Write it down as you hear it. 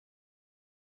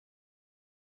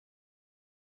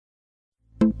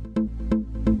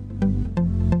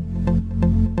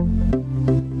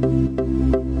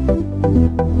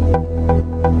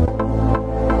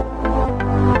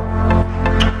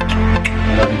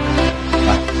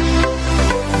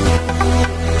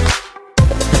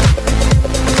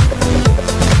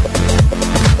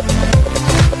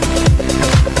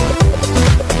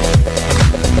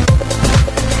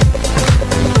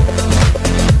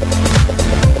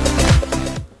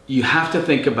You have to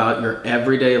think about your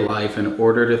everyday life in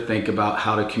order to think about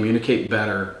how to communicate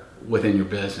better within your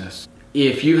business.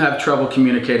 If you have trouble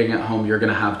communicating at home, you're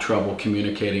going to have trouble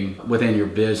communicating within your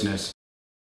business.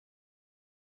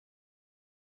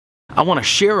 I want to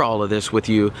share all of this with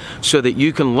you so that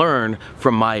you can learn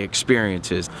from my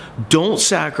experiences. Don't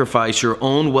sacrifice your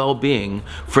own well-being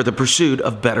for the pursuit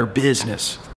of better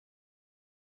business.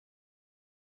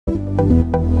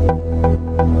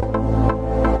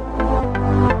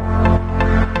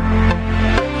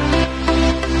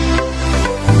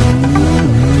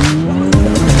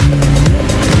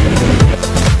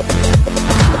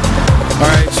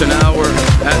 So now we're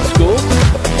at school.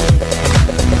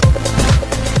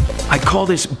 I call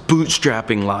this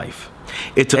bootstrapping life.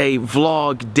 It's a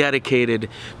vlog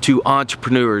dedicated to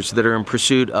entrepreneurs that are in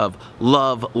pursuit of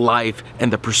love, life,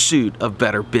 and the pursuit of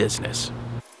better business.